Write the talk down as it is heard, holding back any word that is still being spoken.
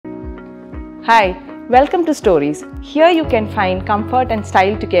Hi, welcome to Stories. Here you can find comfort and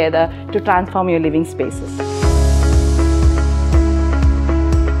style together to transform your living spaces.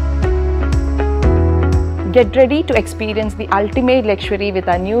 Get ready to experience the ultimate luxury with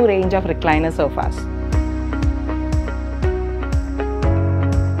our new range of recliner sofas.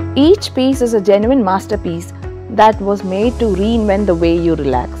 Each piece is a genuine masterpiece that was made to reinvent the way you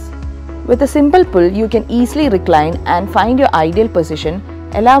relax. With a simple pull, you can easily recline and find your ideal position,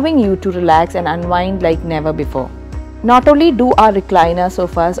 allowing you to relax and unwind like never before. Not only do our recliner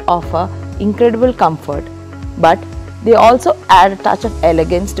sofas offer incredible comfort, but they also add a touch of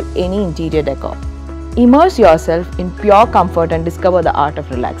elegance to any interior decor. Immerse yourself in pure comfort and discover the art of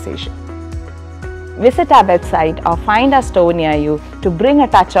relaxation. Visit our website or find a store near you to bring a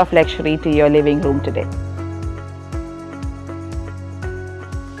touch of luxury to your living room today.